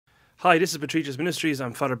Hi, this is Patricia's Ministries.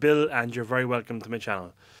 I'm Father Bill, and you're very welcome to my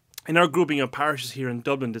channel. In our grouping of parishes here in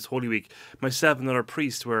Dublin this Holy Week, myself and another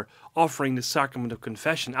priest were offering the sacrament of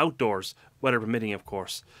confession outdoors, weather permitting, of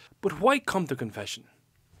course. But why come to confession?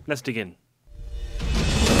 Let's dig in.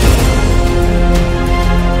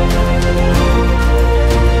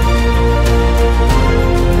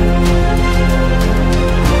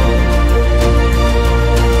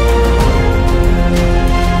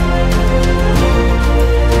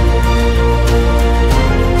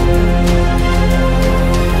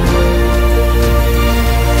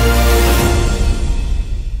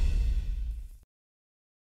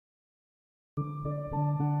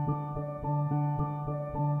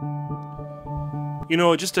 You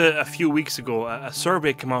know, just a few weeks ago, a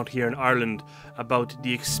survey came out here in Ireland about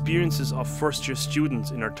the experiences of first-year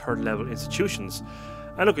students in our third-level institutions.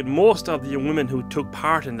 And look, at most of the young women who took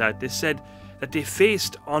part in that, they said that they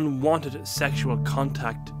faced unwanted sexual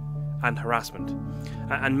contact and harassment.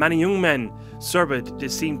 And many young men surveyed, they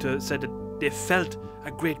seemed to have said that they felt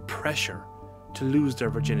a great pressure to lose their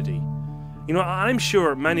virginity. You know, I'm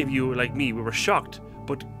sure many of you, like me, we were shocked,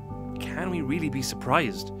 but can we really be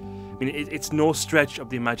surprised? I mean, it's no stretch of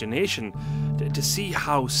the imagination to see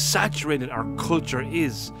how saturated our culture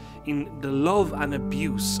is in the love and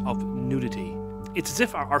abuse of nudity. It's as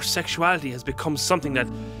if our sexuality has become something that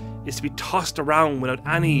is to be tossed around without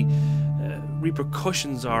any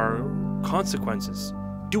repercussions or consequences.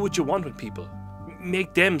 Do what you want with people.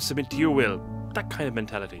 Make them submit to your will. That kind of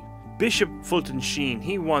mentality. Bishop Fulton Sheen,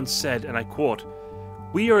 he once said, and I quote,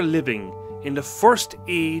 "We are living in the first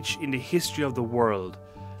age in the history of the world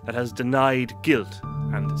that has denied guilt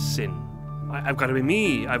and sin. I've got to be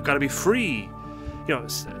me, I've got to be free." You know,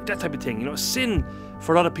 that type of thing. You know, sin,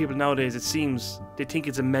 for a lot of people nowadays, it seems they think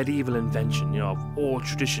it's a medieval invention, you know, of old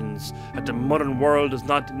traditions that the modern world does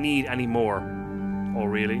not need anymore. Oh,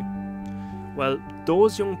 really? Well,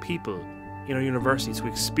 those young people in our universities who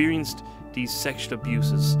experienced these sexual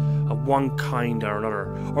abuses of one kind or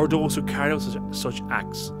another, or those who carry out such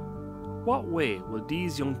acts, what way will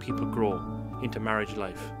these young people grow into marriage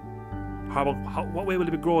life? What way will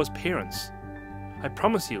they grow as parents? I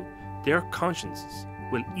promise you, their consciences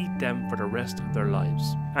will eat them for the rest of their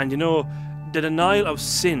lives. And you know, the denial of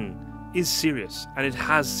sin is serious, and it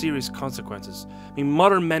has serious consequences. I mean,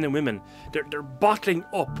 modern men and women, they're bottling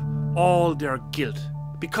up all their guilt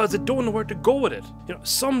because they don't know where to go with it. You know,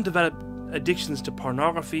 some develop addictions to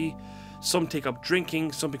pornography, some take up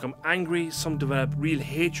drinking, some become angry, some develop real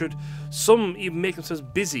hatred, some even make themselves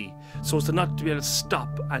busy so as to not to be able to stop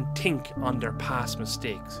and think on their past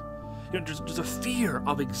mistakes. You know, there's a fear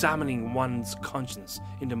of examining one's conscience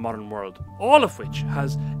in the modern world, all of which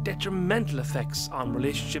has detrimental effects on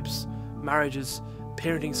relationships, marriages,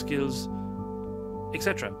 parenting skills,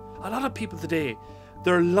 etc. A lot of people today,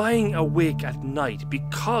 they're lying awake at night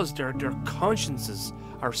because their consciences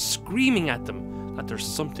are screaming at them that there's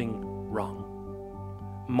something wrong.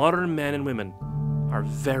 Modern men and women are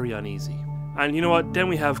very uneasy. And you know what? Then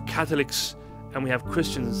we have Catholics and we have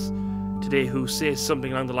Christians today who say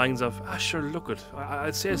something along the lines of, sure, look it,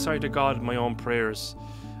 I'll say sorry to God in my own prayers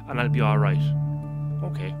and I'll be alright.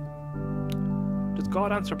 Okay. Does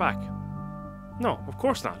God answer back? No, of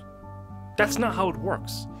course not. That's not how it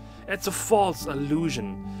works. It's a false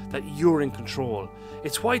illusion that you're in control.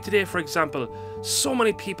 It's why today, for example, so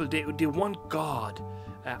many people, they want God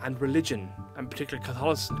and religion, and particularly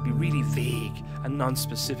Catholicism, to be really vague and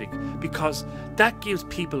non-specific, because that gives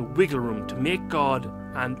people wiggle room to make God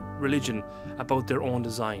and religion about their own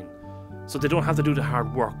design. So they don't have to do the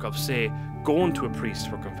hard work of, say, going to a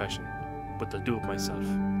priest for confession, but they'll do it myself.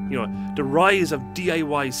 You know, the rise of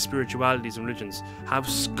DIY spiritualities and religions have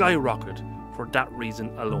skyrocketed for that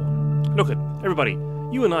reason alone. Look at everybody,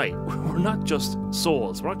 you and I, we're not just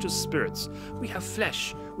souls, we're not just spirits. We have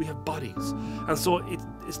flesh, we have bodies. And so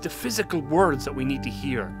it's the physical words that we need to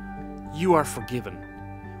hear. You are forgiven.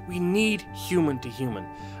 We need human to human.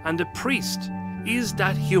 And the priest is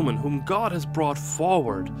that human whom God has brought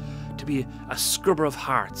forward to be a scrubber of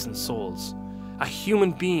hearts and souls. A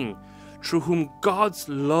human being through whom God's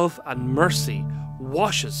love and mercy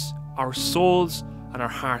washes our souls and our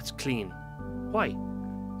hearts clean. Why?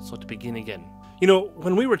 So to begin again. You know,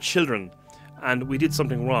 when we were children and we did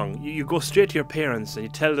something wrong, you go straight to your parents and you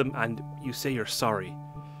tell them and you say you're sorry.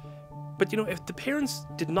 But you know, if the parents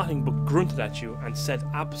did nothing but grunted at you and said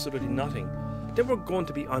absolutely nothing, they were going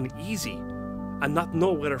to be uneasy and not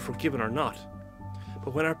know whether forgiven or not.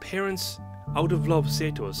 But when our parents, out of love, say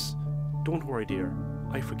to us, "Don't worry, dear,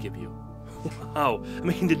 I forgive you," Wow, I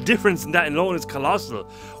mean, the difference in that alone is colossal.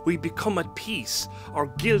 We become at peace. Our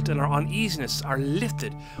guilt and our uneasiness are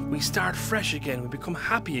lifted. We start fresh again. We become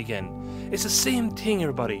happy again. It's the same thing,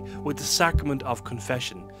 everybody, with the sacrament of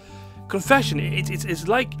confession. Confession, it's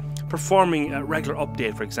like performing a regular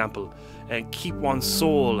update, for example, and keep one's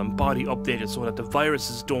soul and body updated so that the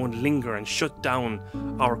viruses don't linger and shut down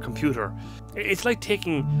our computer. It's like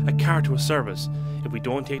taking a car to a service. If we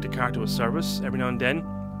don't take the car to a service every now and then,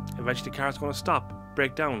 eventually the car's going to stop,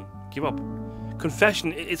 break down, give up.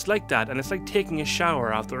 Confession, it's like that, and it's like taking a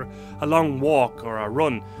shower after a long walk or a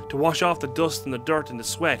run to wash off the dust and the dirt and the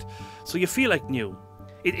sweat so you feel like new.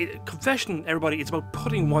 Confession, everybody, it's about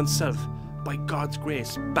putting oneself, by God's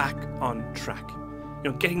grace, back on track.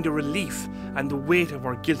 Getting the relief and the weight of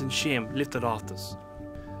our guilt and shame lifted off us.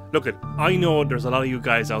 Look, I know there's a lot of you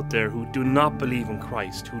guys out there who do not believe in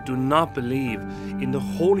Christ, who do not believe in the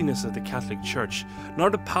holiness of the Catholic Church, nor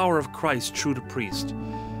the power of Christ through the priest.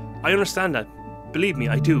 I understand that. Believe me,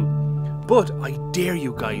 I do. But I dare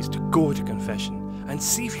you guys to go to confession and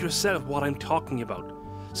see for yourself what I'm talking about.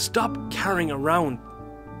 Stop carrying around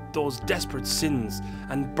those desperate sins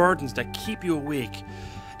and burdens that keep you awake,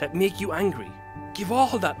 that make you angry. Give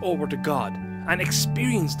all that over to God and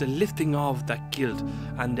experience the lifting of that guilt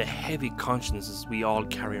and the heavy consciences we all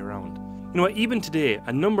carry around. You know what, even today,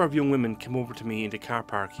 a number of young women came over to me in the car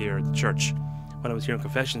park here at the church when I was hearing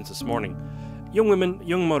confessions this morning. Young women,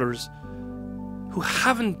 young mothers, who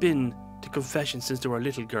haven't been to confession since they were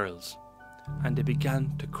little girls. And they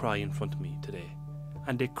began to cry in front of me today.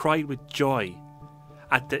 And they cried with joy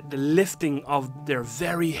at the lifting of their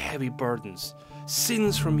very heavy burdens.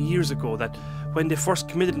 Sins from years ago that when they first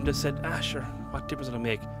committed them, they said, sure, what difference will it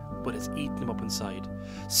make? But it's eaten them up inside.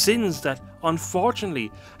 Sins that,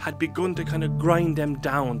 unfortunately, had begun to kind of grind them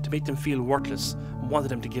down to make them feel worthless and wanted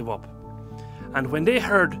them to give up. And when they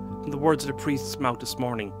heard from the words of the priest's mouth this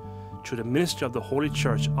morning, through the ministry of the Holy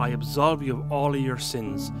Church, I absolve you of all of your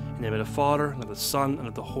sins. In the name of the Father, and of the Son, and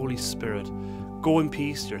of the Holy Spirit. Go in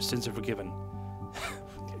peace, your sins are forgiven.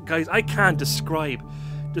 Guys, I can't describe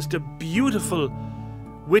just a beautiful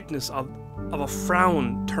witness of a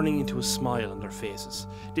frown turning into a smile on their faces.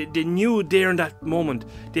 They knew there in that moment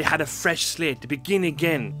they had a fresh slate to begin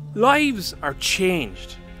again. Lives are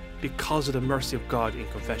changed because of the mercy of God in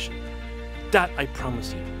confession. That I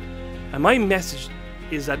promise you. And my message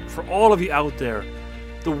is that for all of you out there,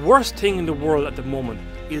 the worst thing in the world at the moment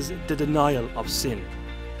is the denial of sin.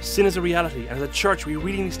 Sin is a reality, and as a church we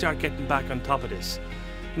really need to start getting back on top of this.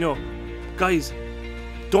 Guys,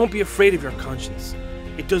 don't be afraid of your conscience.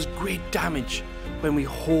 It does great damage when we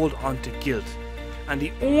hold on to guilt. And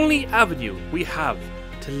the only avenue we have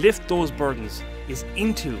to lift those burdens is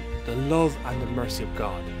into the love and the mercy of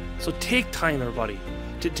God. So take time, everybody,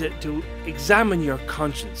 to examine your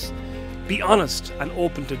conscience. Be honest and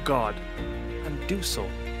open to God, and do so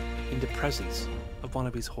in the presence of one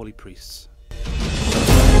of His holy priests.